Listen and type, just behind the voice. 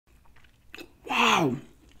Wow.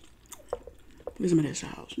 These are my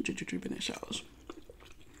shells. Shells.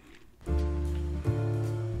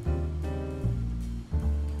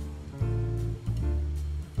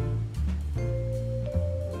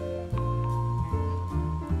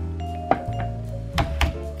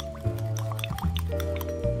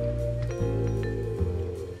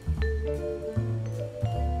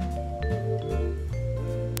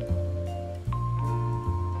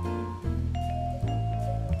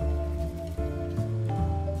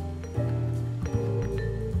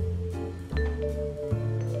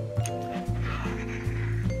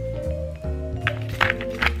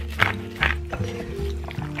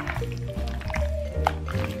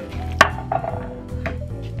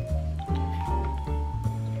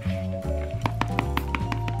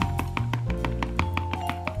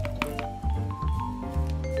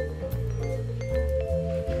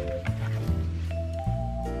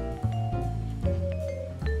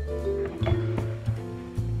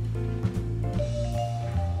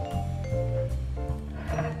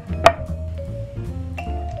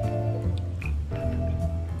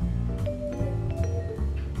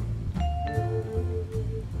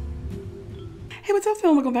 Hey, what's up,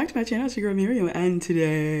 film? Welcome back to my channel. It's your girl Miriam, and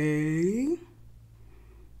today,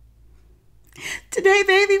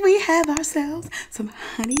 baby, we have ourselves some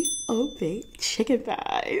honey oat baked chicken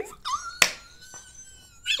thighs.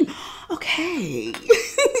 Okay.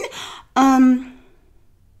 I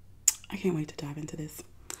can't wait to dive into this.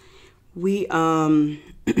 We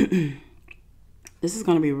this is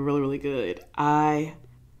gonna be really, really good. I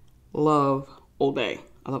love Old Bay.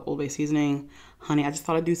 I love Old Bay seasoning, honey. I just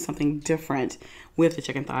thought I'd do something different with the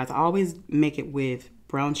chicken thighs. I always make it with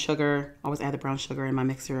brown sugar. I always add the brown sugar in my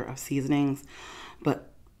mixer of seasonings.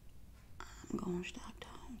 But I'm gonna stop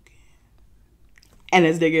talking. And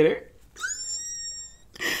let's dig in it.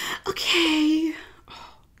 Okay.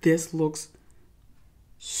 Oh, this looks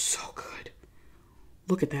so good.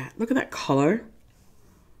 Look at that. Look at that color.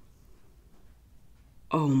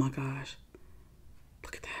 Oh my gosh.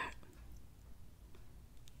 Look at that.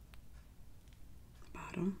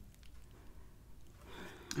 Bottom.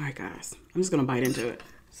 All right, guys. I'm just gonna bite into it.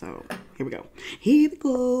 So here we go. Here we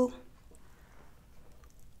go.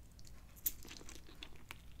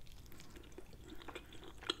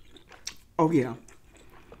 Oh yeah.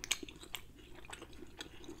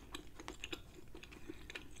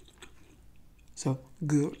 So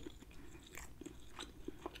good.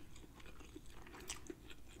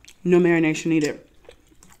 No marination needed.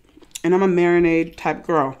 And I'm a marinade type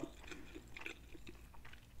girl.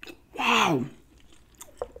 Wow.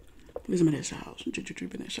 These are my shells.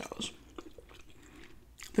 Shells.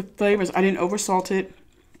 The flavors, I didn't over salt it.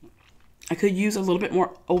 I could use a little bit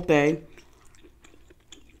more Old Bay.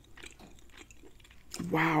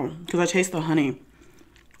 Wow, because I taste the honey.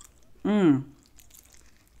 Mmm.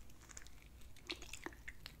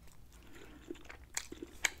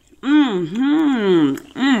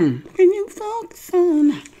 Can you focus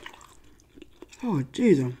on? Oh,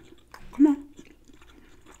 Jesus. Come on.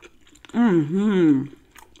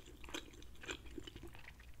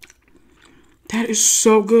 That is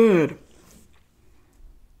so good.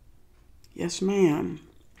 Yes, ma'am.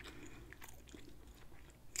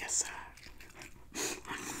 Yes, sir.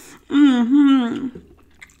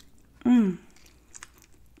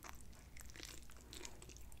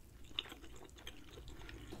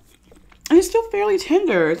 And it's still fairly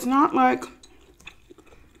tender. It's not like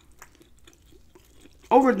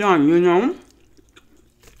overdone, you know?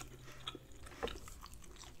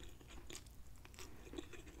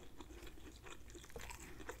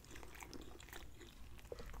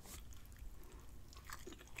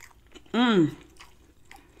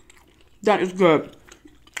 That is good.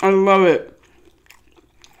 I love it.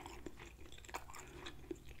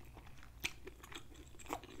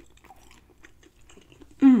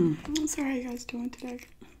 So how are you guys doing today?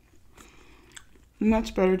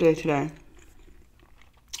 Much better day today.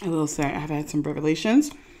 I will say I've had some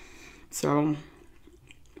revelations. So,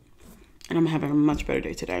 and I'm having a much better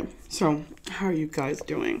day today. So, how are you guys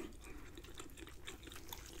doing?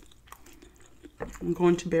 I'm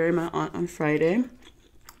going to bury my aunt on Friday.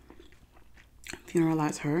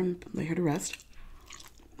 Funeralize her and lay her to rest.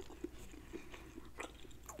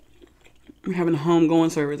 We're having a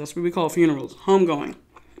homegoing service. That's what we call funerals. Homegoing.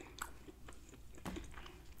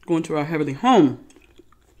 Going to our heavenly home.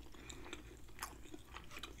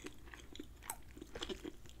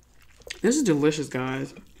 This is delicious,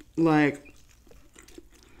 guys. Like,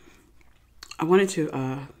 I wanted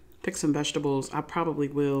to pick some vegetables. I probably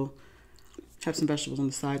will have some vegetables on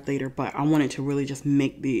the side later, but I wanted to really just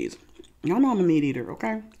make these. Y'all know I'm a meat eater,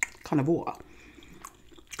 okay? Carnivore.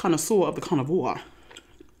 Connoisseur of the carnivore.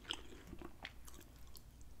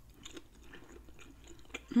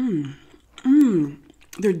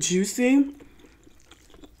 They're juicy.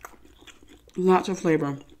 Lots of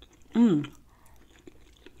flavor.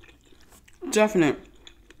 Definite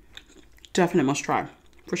must try.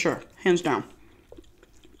 For sure. Hands down.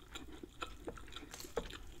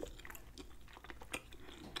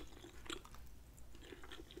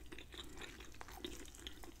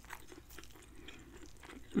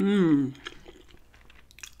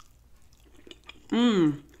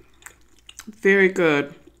 Very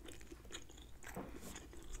good.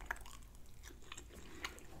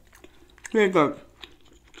 Very good.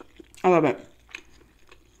 I love it.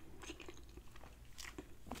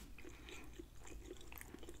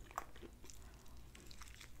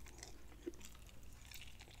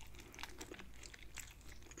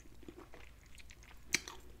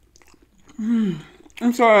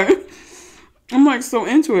 I'm sorry. I'm like so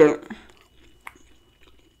into it.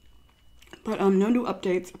 But no new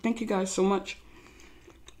updates. Thank you guys so much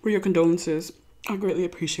for your condolences. I greatly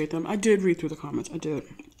appreciate them. I did read through the comments. I did.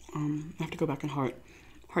 I have to go back and heart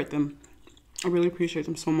them. I really appreciate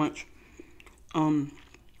them so much.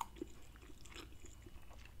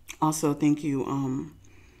 Also, thank you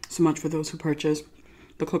so much for those who purchased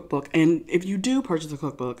the cookbook. And if you do purchase a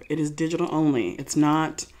cookbook, it is digital only. It's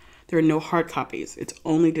not, there are no hard copies. It's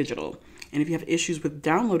only digital. And if you have issues with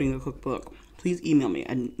downloading the cookbook, please email me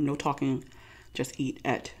at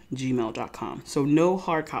notalkingjusteat@gmail.com. So no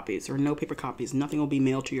hard copies or no paper copies. Nothing will be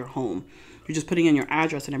mailed to your home. You're just putting in your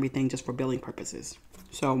address and everything just for billing purposes.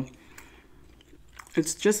 So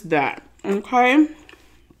it's just that. Okay?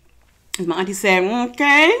 As my auntie said,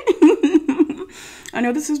 okay? I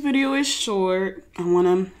know this video is short. I want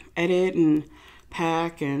to edit and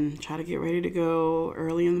pack and try to get ready to go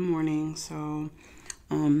early in the morning. So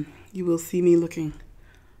you will see me looking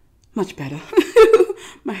much better.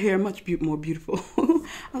 My hair much more beautiful.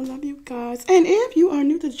 I love you guys. And if you are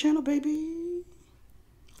new to the channel, baby,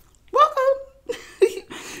 welcome.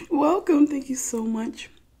 Welcome. Thank you so much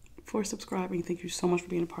for subscribing. Thank you so much for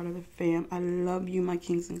being a part of the fam. I love you, my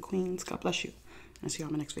kings and queens. God bless you. I'll see you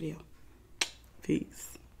on my next video.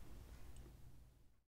 Peace.